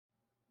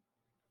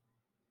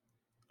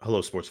Hello,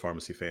 sports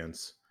pharmacy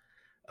fans.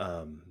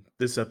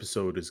 This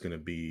episode is going to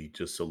be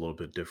just a little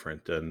bit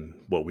different than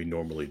what we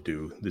normally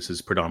do. This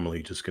is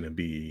predominantly just going to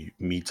be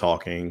me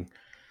talking,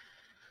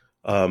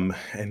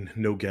 and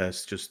no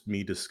guests, just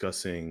me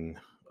discussing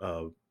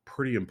a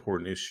pretty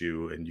important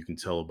issue. And you can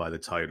tell by the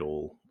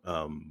title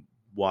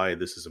why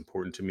this is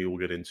important to me. We'll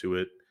get into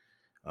it,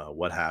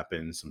 what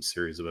happened, some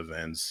series of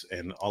events,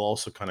 and I'll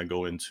also kind of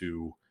go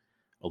into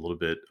a little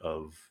bit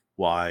of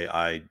why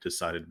I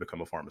decided to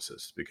become a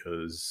pharmacist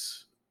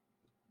because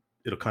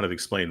it'll kind of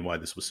explain why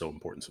this was so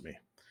important to me.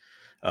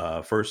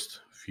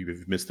 First, if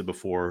you've missed it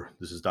before,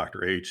 this is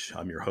Dr. H.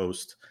 I'm your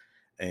host,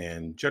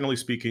 and generally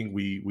speaking,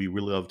 we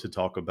really love to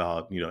talk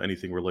about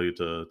anything related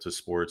to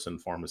sports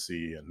and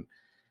pharmacy and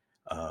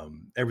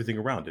everything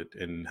around it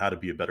and how to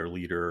be a better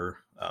leader.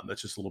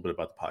 That's just a little bit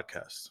about the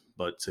podcast.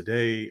 But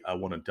today, I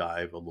want to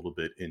dive a little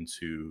bit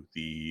into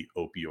the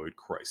opioid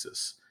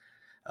crisis.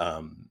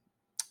 Um,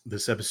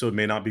 this episode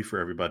may not be for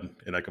everybody,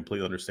 and I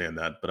completely understand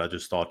that, but I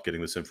just thought getting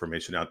this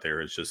information out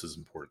there is just as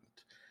important.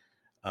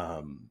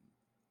 Um,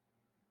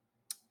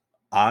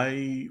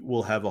 I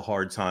will have a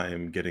hard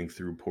time getting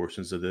through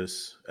portions of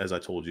this. As I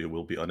told you, it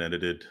will be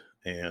unedited.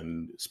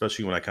 And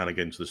especially when I kind of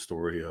get into the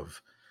story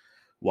of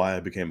why I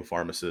became a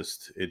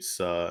pharmacist,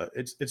 it's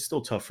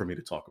still tough for me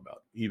to talk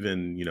about.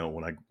 Even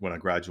when I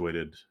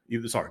graduated,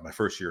 my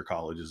first year of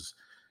college is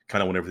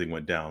kind of when everything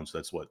went down. So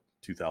that's what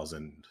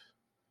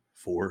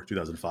 2004,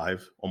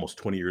 2005, almost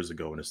 20 years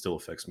ago, and it still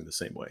affects me the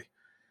same way.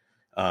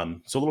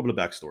 So a little bit of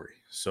backstory.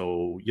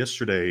 So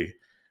yesterday,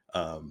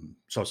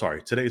 so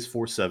sorry, today is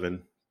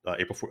 4/7,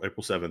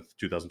 April 7th,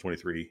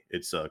 2023.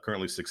 It's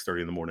currently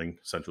 6:30 in the morning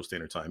Central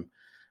Standard Time.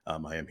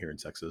 I am here in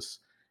Texas,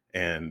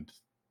 and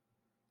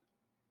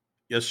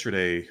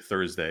yesterday,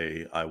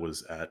 Thursday, I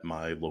was at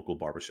my local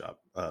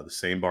barbershop, the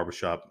same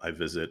barbershop I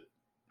visit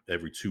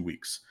every 2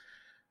 weeks.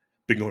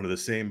 Been going to the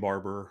same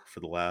barber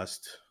for the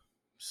last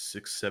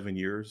 6, 7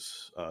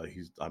 years.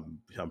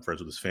 I'm friends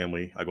with his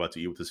family. I go out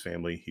to eat with his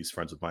family. He's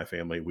friends with my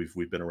family.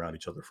 We've been around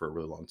each other for a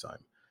really long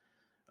time.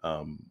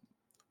 Um,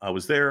 I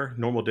was there,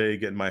 normal day,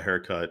 getting my hair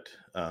cut.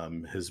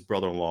 His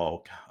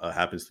brother-in-law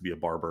happens to be a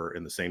barber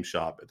in the same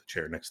shop at the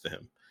chair next to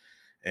him.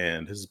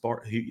 And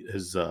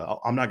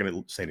I'm not going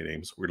to say any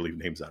names. We're going to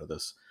leave names out of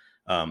this.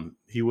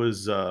 He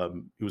was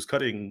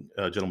cutting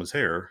a gentleman's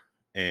hair,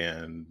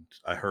 and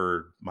I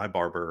heard my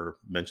barber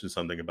mention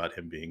something about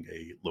him being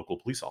a local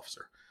police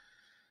officer.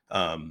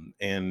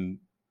 And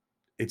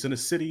it's in a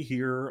city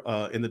here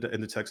in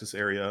the Texas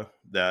area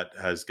that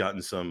has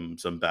gotten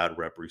some bad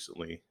rep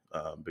recently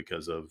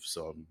because of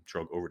some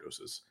drug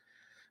overdoses.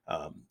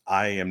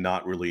 I am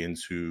not really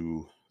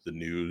into the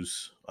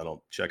news. I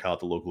don't check out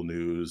the local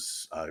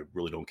news. I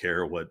really don't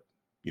care what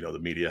the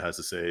media has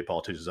to say,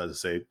 politicians has to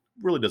say. It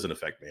really doesn't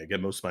affect me. I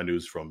get most of my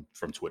news from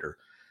Twitter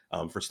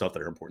for stuff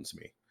that are important to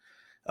me.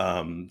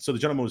 So the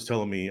gentleman was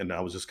telling me, and I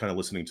was just kind of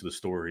listening to the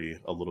story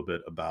a little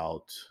bit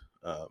about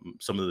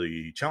some of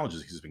the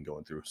challenges he's been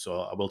going through.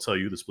 So I will tell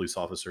you, this police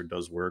officer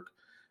does work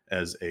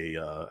as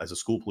a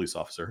school police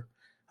officer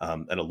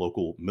at a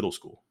local middle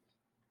school.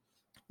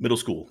 Middle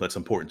school. That's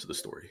important to the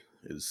story.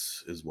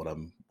 Is what I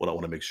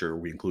want to make sure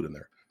we include in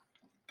there.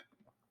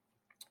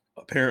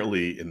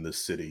 Apparently, in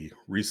this city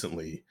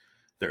recently,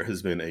 there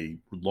has been a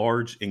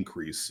large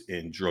increase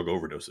in drug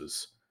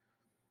overdoses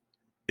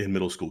in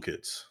middle school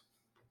kids.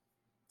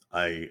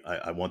 I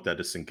want that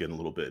to sink in a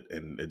little bit,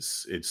 and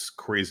it's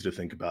crazy to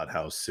think about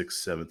how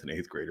sixth, seventh, and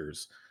eighth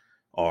graders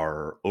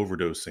are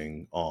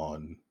overdosing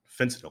on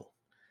fentanyl.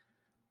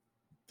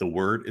 The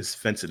word is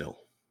fentanyl,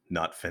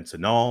 not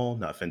fentanyl,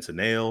 not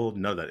fentanyl,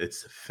 none of that.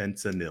 It's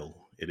fentanyl.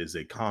 It is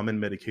a common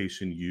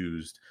medication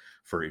used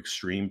for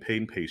extreme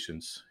pain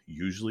patients,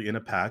 usually in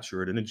a patch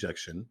or at an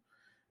injection,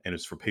 and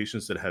it's for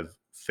patients that have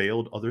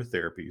failed other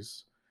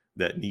therapies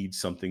that need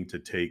something to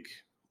take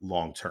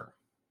long term.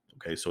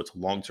 Okay, so it's a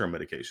long term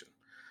medication.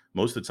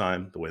 Most of the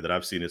time, the way that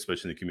I've seen it,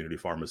 especially in the community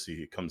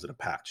pharmacy, it comes in a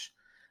patch.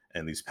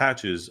 And these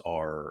patches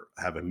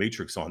have a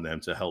matrix on them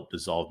to help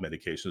dissolve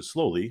medication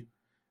slowly.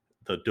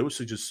 The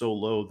dosage is so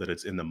low that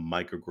it's in the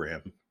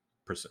microgram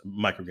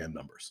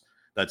numbers.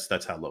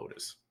 That's how low it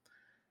is.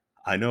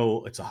 I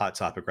know it's a hot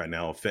topic right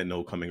now,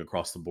 fentanyl coming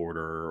across the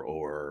border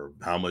or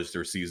how much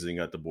they're seizing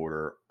at the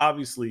border.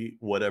 Obviously,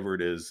 whatever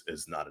it is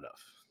not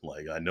enough.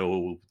 Like I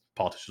know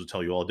politicians will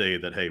tell you all day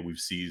that hey, we've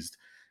seized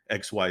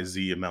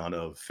XYZ amount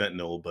of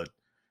fentanyl, but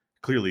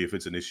clearly if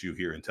it's an issue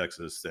here in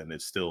Texas, then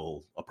it's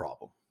still a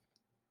problem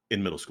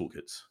in middle school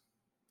kids.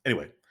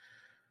 Anyway,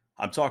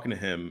 I'm talking to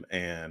him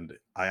and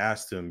I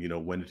asked him,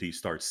 when did he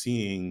start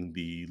seeing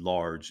the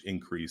large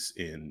increase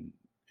in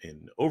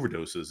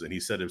overdoses? And he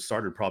said it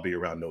started probably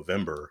around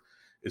November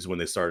is when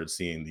they started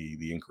seeing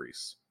the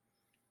increase.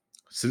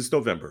 Since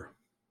November,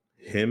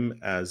 him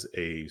as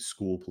a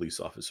school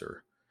police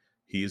officer,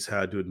 he's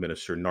had to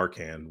administer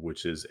Narcan,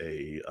 which is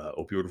a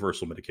opioid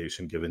reversal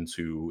medication given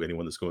to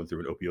anyone that's going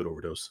through an opioid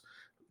overdose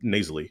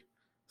nasally,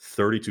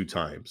 32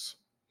 times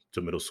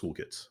to middle school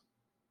kids.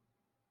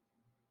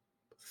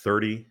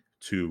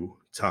 32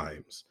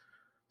 times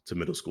to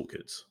middle school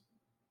kids.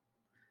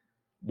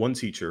 One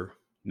teacher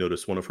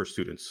noticed one of her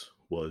students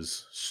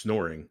was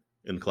snoring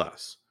in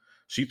class.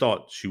 She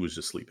thought she was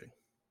just sleeping.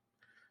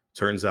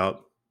 Turns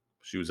out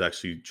she was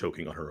actually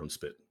choking on her own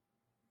spit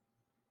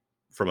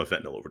from a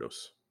fentanyl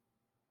overdose.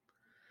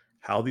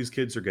 How these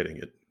kids are getting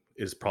it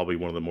is probably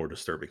one of the more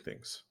disturbing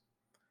things.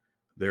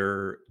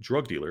 Their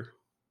drug dealer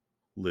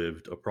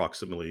lived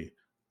approximately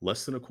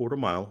less than a quarter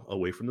mile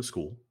away from the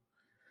school,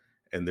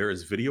 and there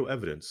is video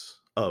evidence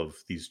of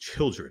these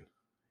children,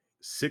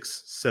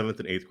 sixth, seventh,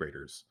 and eighth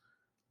graders,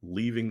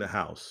 leaving the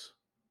house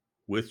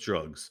with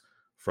drugs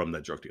from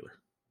that drug dealer.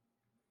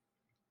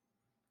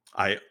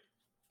 I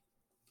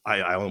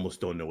I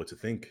almost don't know what to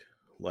think.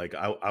 Like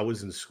I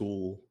was in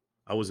school,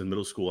 I was in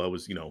middle school, I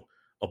was,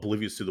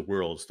 oblivious to the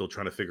world, still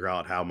trying to figure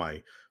out how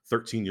my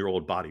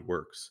 13-year-old body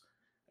works.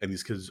 And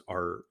these kids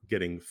are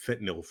getting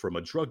fentanyl from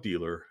a drug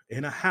dealer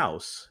in a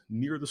house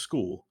near the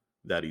school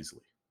that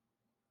easily.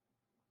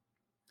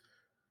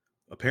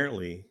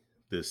 Apparently,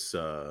 this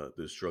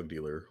drug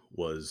dealer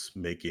was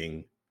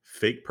making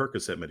fake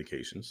Percocet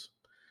medications.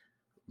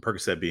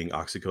 Percocet being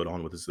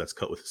oxycodone that's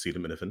cut with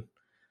acetaminophen.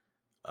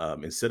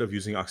 Instead of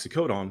using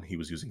oxycodone, he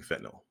was using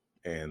fentanyl,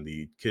 and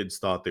the kids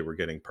thought they were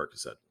getting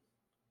Percocet.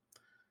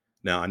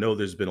 Now, I know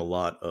there's been a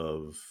lot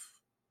of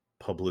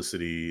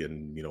publicity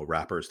and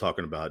rappers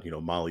talking about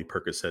Molly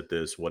Percocet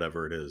this,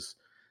 whatever it is,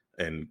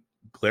 and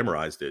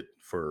glamorized it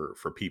for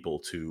people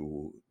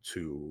to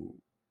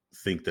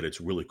think that it's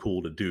really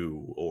cool to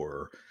do,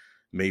 or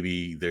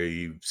maybe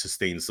they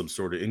sustained some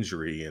sort of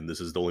injury and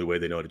this is the only way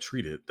they know how to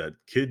treat it. That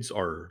kids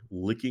are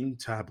licking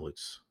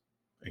tablets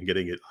and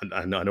getting it.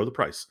 I know the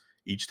price.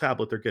 Each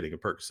tablet they're getting a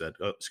Percocet,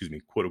 excuse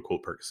me, quote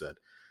unquote Percocet,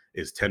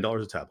 is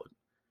 $10 a tablet.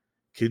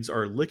 Kids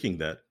are licking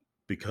that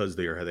because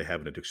they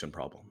have an addiction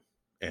problem,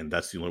 and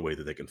that's the only way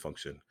that they can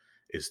function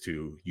is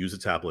to use a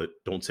tablet.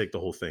 Don't take the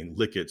whole thing,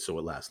 lick it so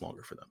it lasts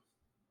longer for them.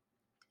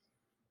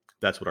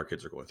 That's what our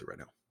kids are going through right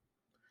now.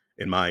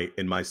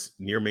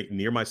 Near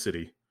my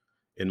city,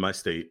 in my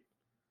state,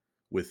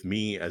 with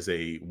me as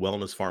a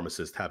wellness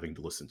pharmacist having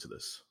to listen to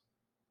this.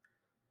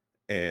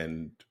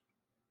 And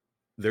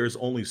there's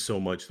only so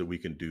much that we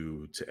can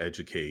do to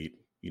educate,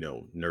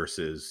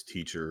 nurses,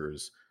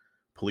 teachers,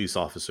 police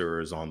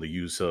officers on the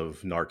use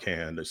of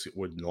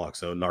with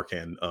naloxone,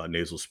 Narcan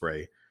nasal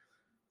spray,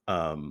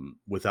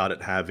 without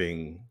it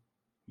having,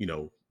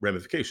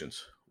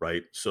 ramifications,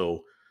 right?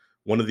 So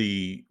one of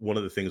the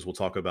things we'll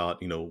talk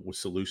about, with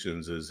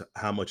solutions is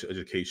how much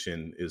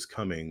education is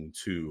coming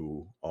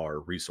to our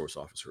resource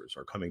officers,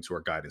 or coming to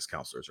our guidance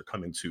counselors, or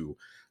coming to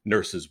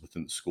nurses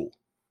within the school.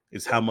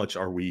 Is how much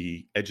are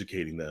we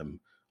educating them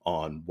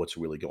on what's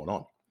really going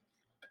on?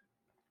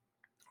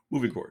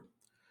 Moving forward.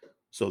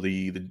 So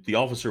the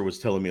officer was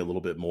telling me a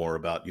little bit more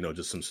about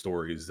just some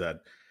stories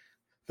that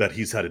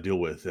he's had to deal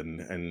with,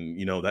 and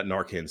that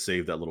Narcan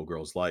saved that little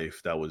girl's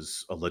life that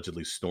was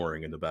allegedly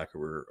snoring in the back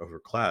of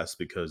her class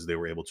because they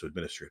were able to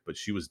administer it, but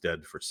she was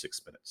dead for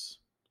 6 minutes.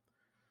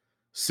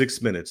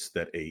 6 minutes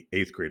that a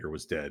eighth grader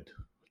was dead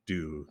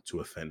due to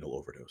a fentanyl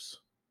overdose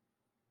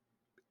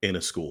in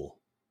a school,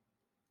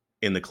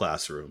 in the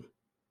classroom,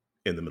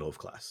 in the middle of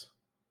class.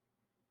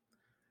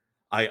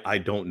 I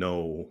don't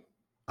know.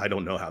 I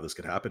don't know how this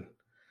could happen.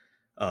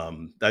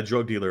 That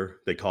drug dealer,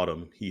 they caught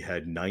him. He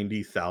had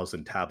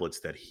 90,000 tablets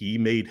that he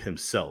made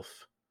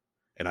himself.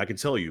 And I can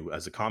tell you,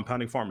 as a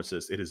compounding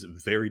pharmacist, it is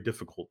very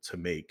difficult to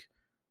make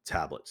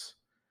tablets.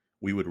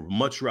 We would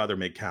much rather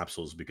make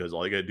capsules because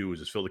all you got to do is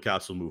just fill the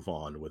capsule, move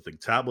on. With the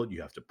tablet,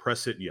 you have to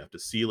press it, you have to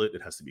seal it,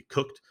 it has to be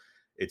cooked.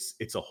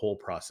 It's a whole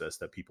process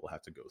that people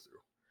have to go through.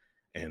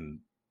 And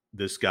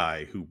this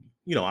guy who,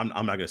 I'm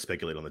not going to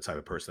speculate on the type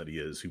of person that he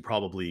is, who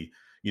probably,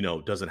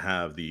 doesn't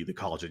have the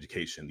college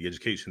education, the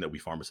education that we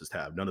pharmacists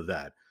have, none of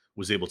that,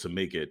 was able to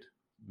make it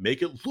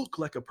look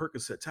like a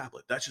Percocet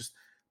tablet. That's just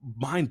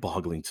mind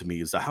boggling to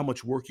me, is that how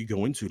much work you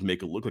go into to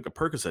make it look like a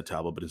Percocet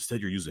tablet, but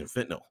instead you're using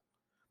fentanyl.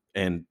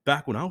 And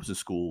back when I was in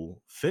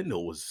school,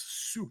 fentanyl was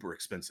super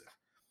expensive,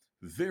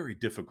 very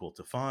difficult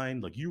to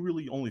find. Like, you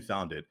really only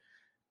found it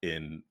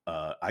in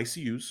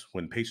ICUs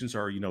when patients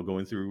are,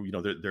 going through,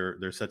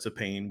 their sets of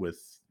pain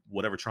with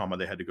whatever trauma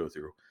they had to go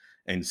through,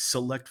 and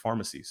select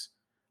pharmacies.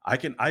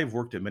 I've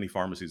worked at many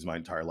pharmacies my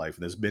entire life,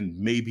 and there's been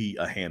maybe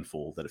a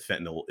handful that a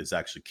fentanyl is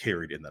actually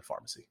carried in that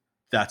pharmacy.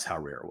 That's how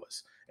rare it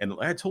was. And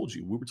like I told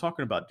you, we were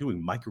talking about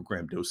doing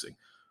microgram dosing.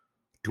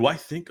 Do I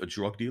think a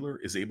drug dealer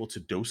is able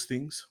to dose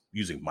things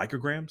using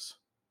micrograms?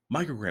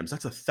 Micrograms,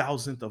 that's a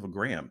thousandth of a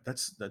gram.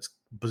 That's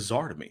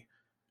bizarre to me.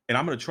 And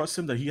I'm going to trust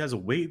him that he has a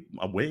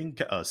weighing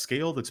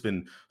scale that's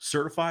been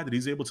certified that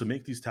he's able to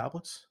make these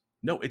tablets?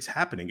 No, it's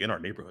happening in our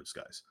neighborhoods,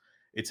 guys.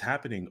 It's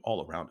happening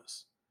all around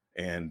us,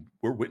 and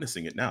we're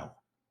witnessing it now.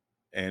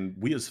 And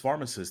we as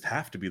pharmacists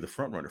have to be the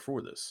front runner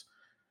for this.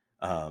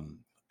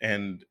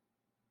 And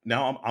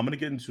now I'm going to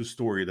get into a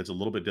story that's a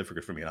little bit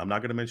different for me. And I'm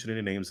not going to mention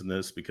any names in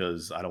this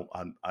because I don't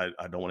want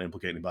to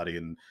implicate anybody,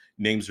 and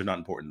names are not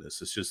important in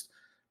this. It's just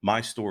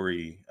my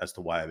story as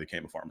to why I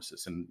became a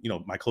pharmacist. And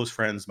my close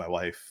friends, my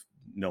wife,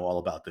 know all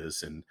about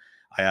this. And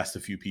I asked a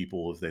few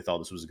people if they thought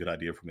this was a good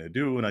idea for me to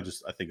do, and I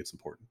think it's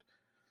important.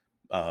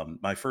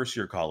 My first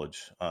year of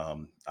college,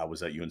 I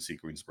was at UNC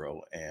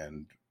Greensboro,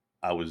 and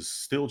I was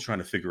still trying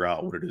to figure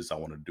out what it is I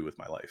wanted to do with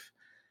my life.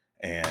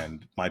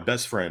 And my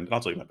best friend, and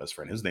I'll tell you my best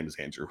friend, his name is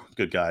Andrew.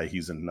 Good guy.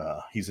 He's in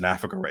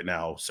Africa right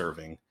now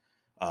serving.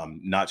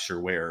 Not sure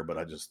where,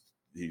 but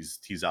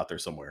he's out there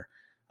somewhere.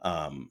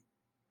 Um,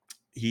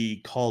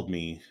 he called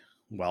me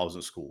while I was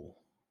in school,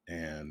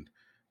 and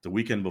the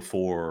weekend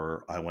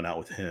before, I went out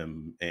with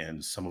him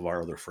and some of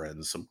our other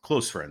friends, some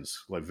close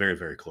friends, like very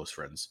very close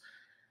friends.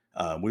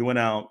 We went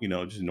out,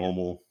 just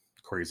normal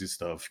crazy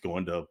stuff,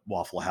 going to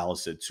Waffle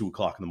House at 2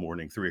 o'clock in the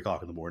morning, 3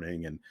 o'clock in the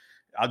morning, and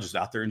I was just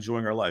out there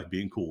enjoying our life,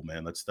 being cool,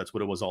 man. That's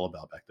what it was all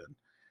about back then.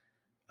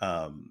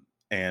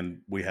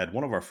 And we had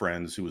one of our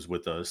friends who was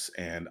with us,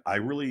 and I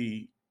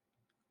really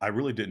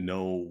didn't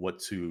know what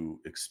to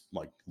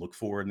like look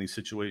for in these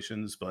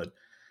situations, but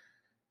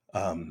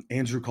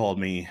Andrew called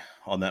me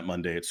on that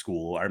Monday at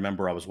school. I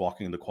remember I was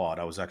walking in the quad.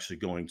 I was actually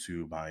going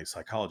to my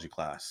psychology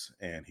class,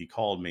 and he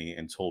called me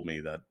and told me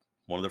that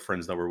one of the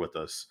friends that were with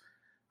us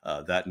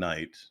that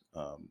night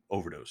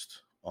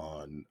overdosed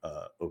on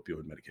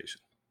opioid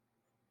medication.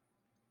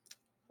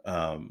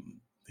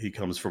 He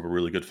comes from a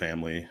really good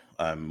family.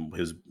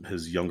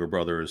 His younger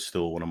brother is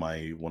still one of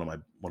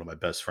my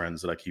best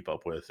friends that I keep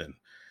up with, and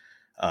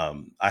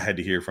I had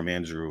to hear from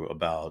Andrew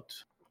about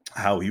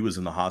how he was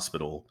in the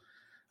hospital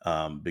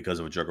because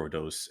of a drug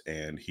overdose,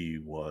 and he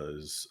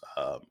was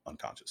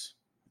unconscious.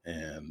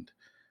 And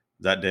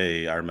that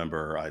day, I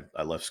remember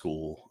I left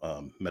school,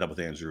 met up with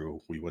Andrew.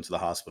 We went to the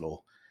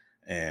hospital,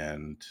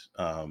 and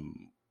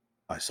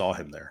I saw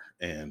him there,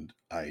 and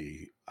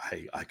I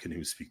couldn't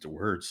even speak the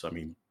words. I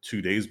mean,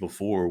 2 days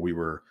before, we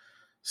were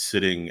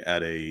sitting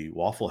at a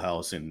Waffle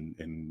House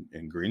in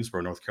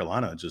Greensboro, North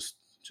Carolina, just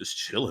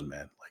chilling,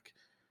 man, like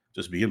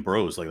just being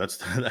bros. Like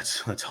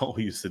that's all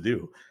we used to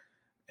do.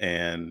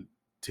 And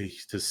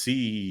to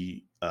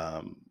see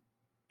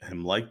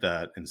him like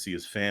that, and see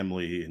his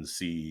family, and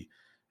see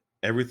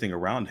everything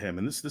around him.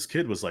 And this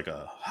kid was like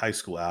a high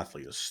school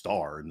athlete, a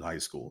star in high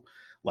school.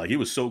 Like he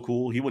was so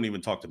cool. He wouldn't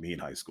even talk to me in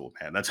high school,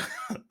 man. That's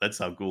that's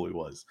how cool he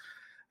was.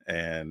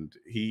 And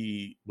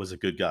he was a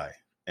good guy.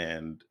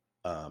 And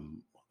a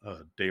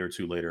day or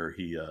two later,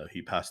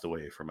 he passed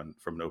away from an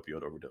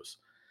opioid overdose.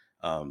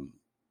 Um,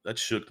 that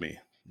shook me.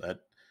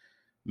 That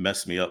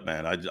messed me up,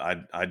 man.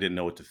 I didn't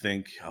know what to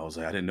think. I was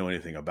like, I didn't know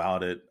anything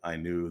about it. I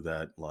knew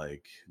that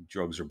like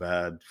drugs are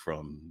bad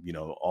from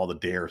all the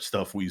dare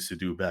stuff we used to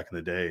do back in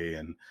the day,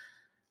 and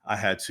I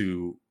had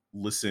to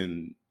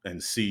listen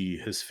and see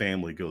his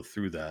family go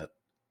through that.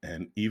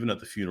 And even at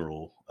the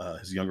funeral,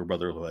 his younger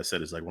brother, who I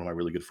said is like one of my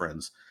really good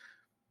friends,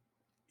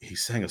 he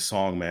sang a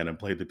song, man, and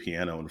played the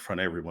piano in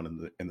front of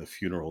everyone in the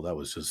funeral. That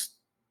was just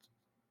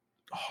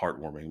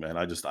heartwarming, man.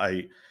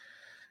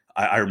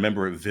 I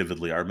remember it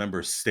vividly. I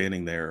remember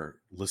standing there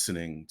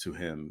listening to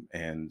him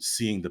and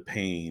seeing the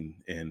pain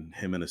in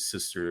him and his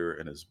sister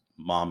and his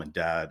mom and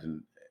dad,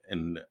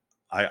 and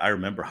I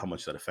remember how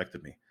much that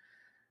affected me.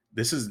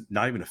 This is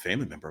not even a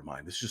family member of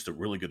mine. This is just a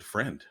really good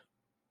friend.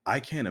 I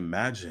can't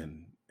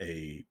imagine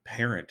a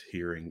parent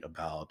hearing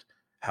about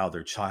how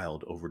their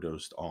child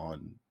overdosed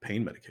on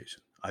pain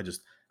medication. I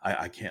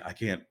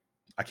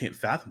can't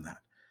fathom that.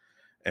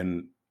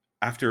 And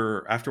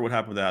after what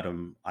happened with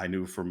Adam, I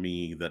knew for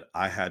me that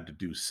I had to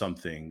do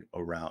something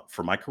around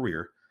for my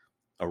career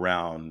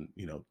around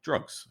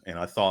drugs. And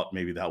I thought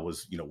maybe that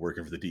was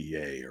working for the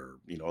DEA or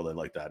something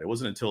like that. It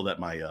wasn't until that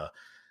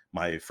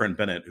my friend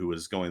Bennett, who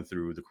was going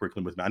through the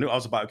curriculum with me, I knew I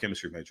was a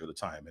biochemistry major at the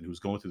time, and who was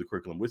going through the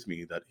curriculum with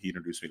me, that he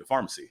introduced me to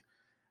pharmacy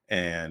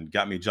and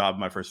got me a job in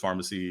my first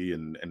pharmacy,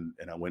 and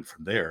I went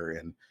from there.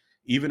 And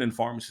even in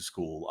pharmacy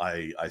school,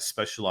 I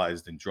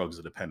specialized in drugs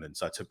of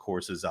dependence. I took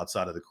courses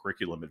outside of the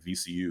curriculum at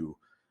VCU,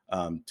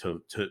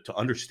 to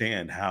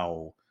understand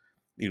how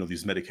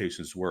these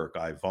medications work.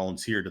 I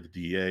volunteered at the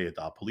DA, at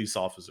the police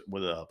office,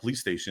 with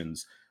police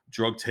stations,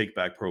 drug take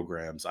back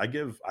programs. I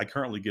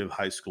currently give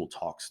high school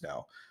talks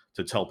now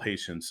to tell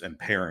patients and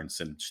parents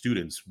and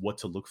students what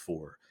to look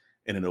for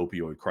in an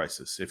opioid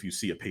crisis if you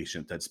see a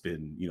patient that's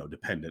been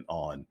dependent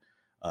on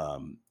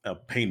a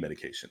pain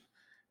medication.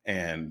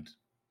 And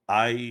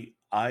I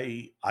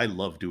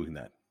love doing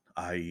that.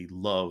 I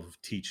love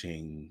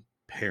teaching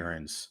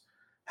parents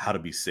how to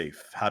be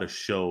safe, how to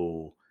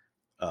show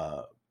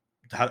uh,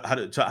 how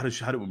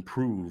to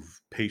improve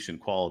patient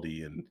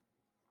quality,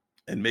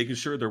 and making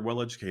sure they're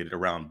well educated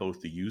around both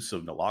the use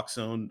of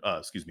naloxone,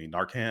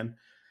 Narcan,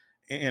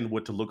 and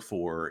what to look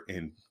for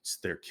in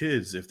their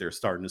kids if they're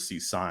starting to see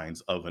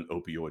signs of an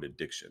opioid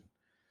addiction.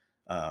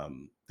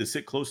 This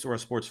hit close to our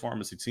sports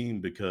pharmacy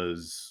team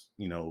because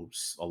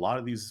a lot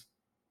of these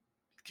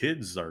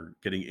kids are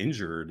getting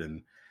injured,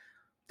 and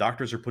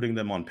doctors are putting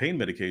them on pain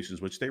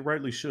medications, which they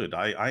rightly should.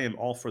 I am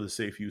all for the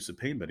safe use of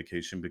pain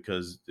medication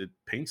because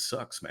pain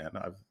sucks, man.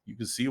 You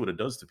can see what it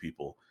does to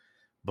people,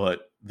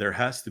 but there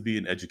has to be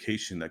an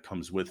education that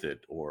comes with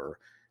it, or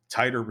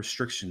tighter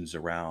restrictions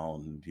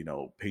around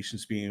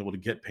patients being able to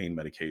get pain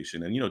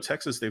medication. And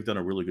Texas, they've done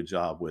a really good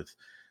job with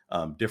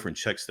different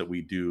checks that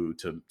we do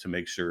to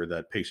make sure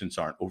that patients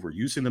aren't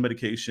overusing the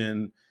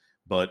medication,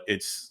 but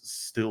it's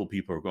still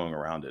people are going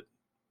around it.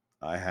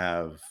 I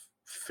have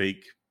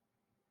fake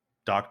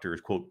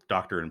doctors, quote,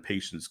 doctor and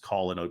patients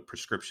call in a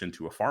prescription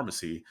to a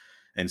pharmacy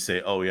and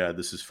say, oh, yeah,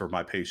 this is for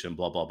my patient,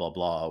 blah, blah, blah,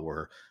 blah.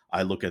 Or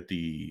I look at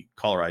the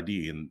caller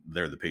ID and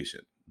they're the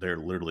patient. They're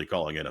literally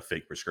calling in a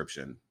fake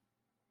prescription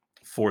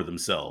for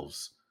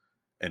themselves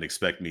and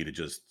expect me to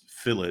just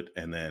fill it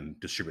and then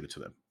distribute it to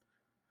them.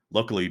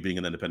 Luckily, being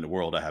in the independent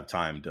world, I have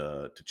time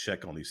to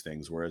check on these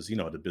things. Whereas, at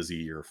a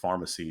busier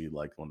pharmacy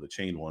like one of the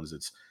chain ones,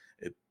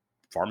 it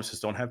pharmacists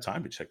don't have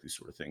time to check these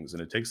sort of things,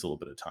 and it takes a little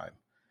bit of time.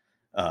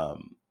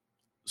 Um,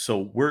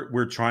 so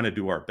we're trying to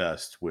do our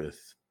best with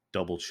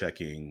double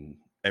checking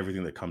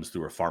everything that comes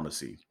through a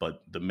pharmacy.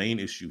 But the main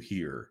issue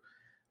here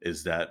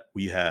is that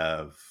we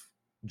have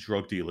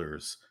drug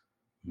dealers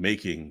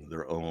making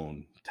their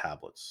own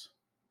tablets,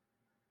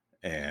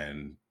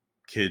 and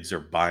kids are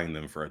buying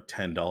them for a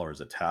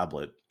 $10 a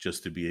tablet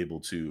just to be able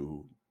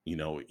to,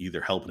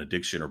 either help an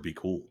addiction or be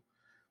cool.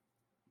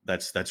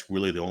 That's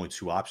really the only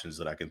two options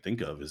that I can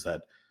think of, is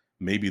that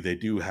maybe they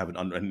do have and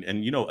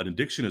an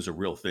addiction is a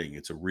real thing.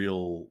 It's a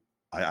real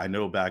I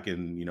know back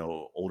in,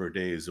 older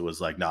days it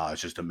was like, nah,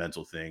 it's just a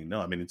mental thing.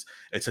 No, I mean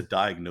it's a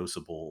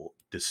diagnosable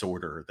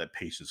disorder that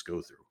patients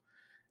go through.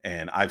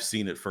 And I've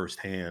seen it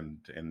firsthand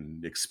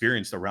and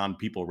experienced around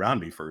people around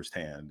me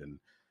firsthand. And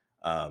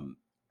um,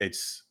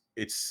 it's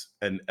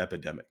an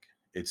epidemic.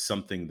 It's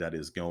something that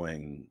is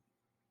going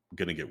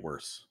to get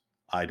worse.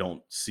 I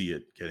don't see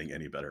it getting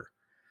any better.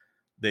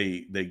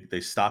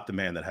 They stopped the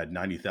man that had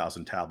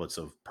 90,000 tablets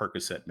of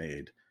Percocet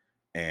made,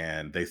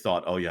 and they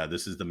thought, oh yeah,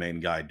 this is the main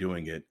guy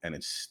doing it, and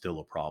it's still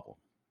a problem.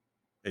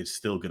 It's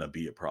still going to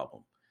be a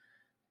problem.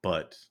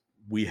 But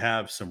we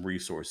have some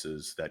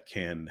resources that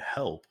can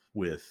help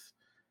with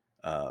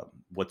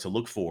what to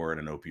look for in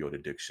an opioid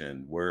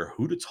addiction, where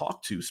who to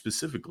talk to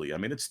specifically. I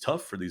mean, it's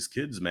tough for these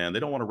kids, man. They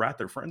don't want to rat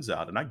their friends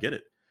out, and I get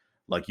it.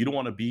 Like, you don't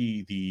want to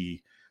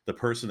be the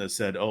person that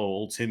said, "Oh,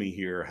 old Timmy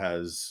here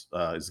has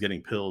is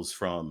getting pills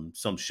from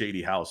some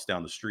shady house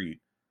down the street,"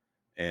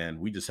 and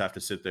we just have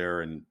to sit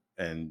there and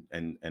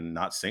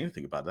not say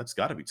anything about it. That's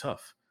got to be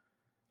tough.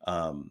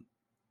 Um,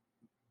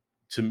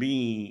 to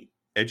me,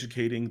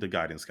 educating the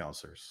guidance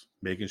counselors,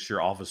 making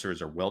sure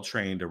officers are well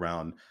trained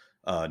around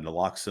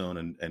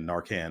naloxone and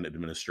Narcan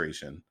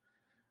administration,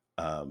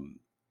 um,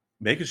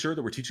 making sure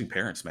that we're teaching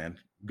parents, man,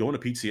 going to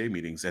PTA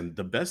meetings, and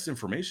the best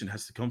information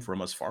has to come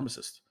from us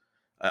pharmacists.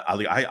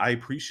 I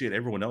appreciate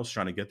everyone else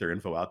trying to get their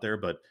info out there,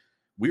 but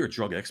we are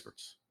drug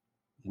experts.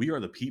 We are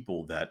the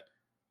people that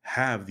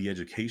have the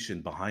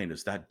education behind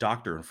us, that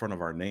doctor in front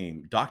of our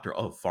name, doctor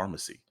of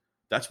pharmacy.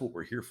 That's what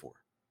we're here for.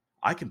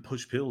 I can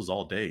push pills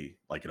all day,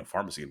 like in a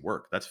pharmacy and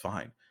work. That's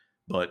fine.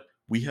 But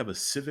we have a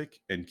civic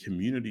and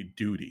community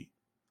duty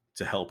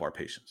to help our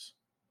patients,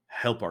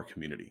 help our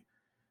community.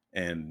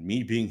 And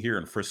me being here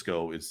in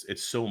Frisco is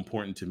it's so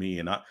important to me.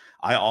 And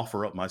I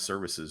offer up my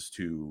services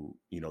to,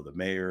 the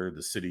mayor,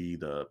 the city,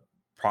 the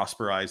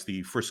Prosper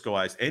ISD, Frisco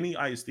ISD, any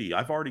ISD.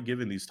 I've already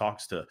given these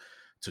talks to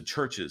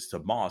churches, to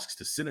mosques,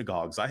 to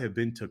synagogues. I have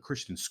been to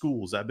Christian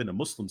schools. I've been to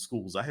Muslim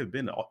schools. I have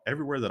been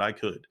everywhere that I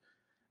could.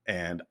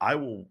 And I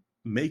will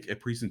make a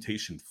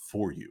presentation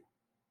for you.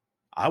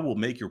 I will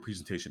make your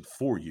presentation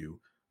for you,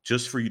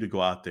 just for you to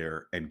go out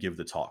there and give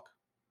the talk.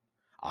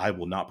 I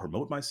will not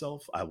promote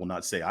myself. I will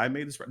not say I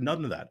made this.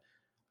 None of that.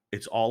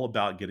 It's all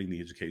about getting the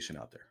education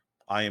out there.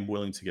 I am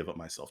willing to give up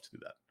myself to do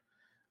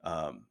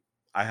that.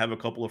 I have a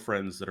couple of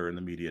friends that are in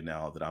the media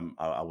now that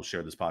I will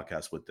share this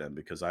podcast with them,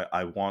 because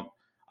I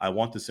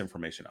want this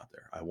information out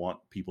there. I want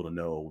people to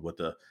know what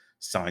the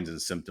signs and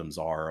symptoms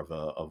are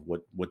of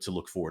what to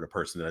look for in a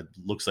person that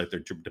looks like they're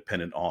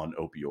dependent on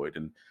opioid.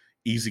 And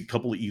easy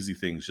couple of easy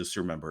things just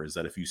to remember is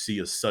that if you see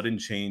a sudden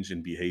change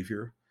in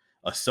behavior,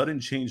 a sudden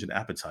change in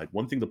appetite.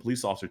 One thing the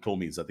police officer told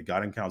me is that the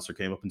guidance counselor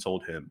came up and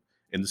told him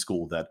in the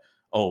school that,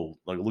 oh,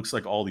 like, it looks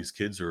like all these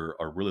kids are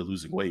really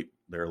losing weight.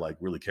 They're like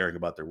really caring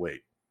about their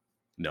weight.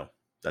 No,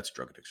 that's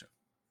drug addiction.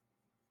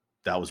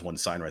 That was one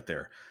sign right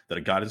there that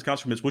a guidance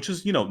counselor missed, which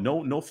is,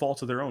 no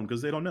fault of their own,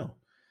 because they don't know.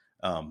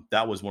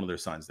 That was one of their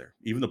signs there.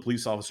 Even the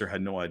police officer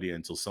had no idea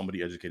until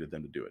somebody educated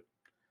them to do it.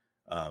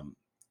 Um,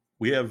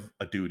 we have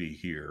a duty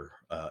here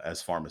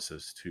as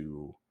pharmacists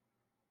to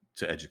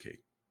educate,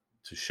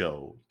 to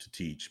show, to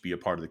teach, be a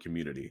part of the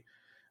community.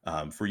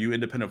 For you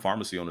independent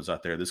pharmacy owners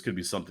out there, this could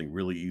be something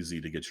really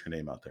easy to get your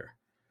name out there.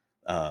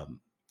 Um,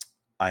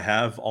 I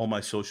have all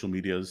my social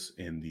medias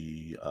in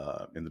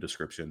the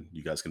description.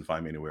 You guys can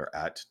find me anywhere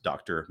at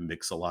Dr.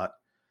 Mix a Lot.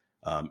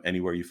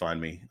 Anywhere you find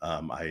me.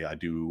 I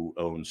do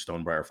own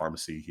Stonebriar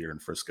Pharmacy here in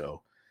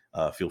Frisco.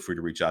 Feel free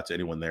to reach out to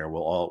anyone there.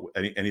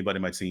 Anybody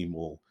in my team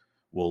will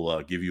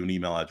give you an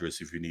email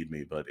address if you need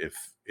me. But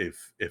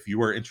if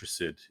you are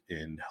interested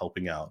in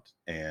helping out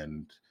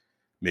and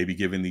maybe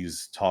giving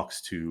these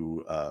talks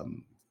to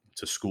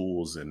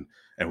schools and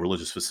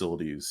religious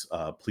facilities,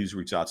 please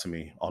reach out to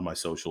me on my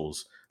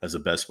socials. That's the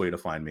best way to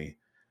find me.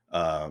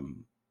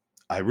 Um,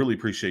 I really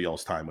appreciate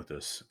y'all's time with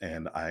this,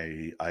 and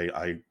I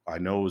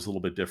know it was a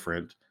little bit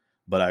different,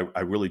 but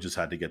I really just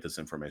had to get this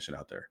information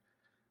out there.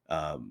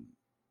 Um,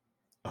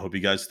 I hope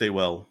you guys stay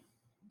well,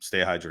 stay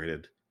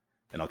hydrated,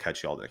 and I'll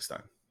catch you all next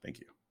time. Thank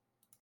you.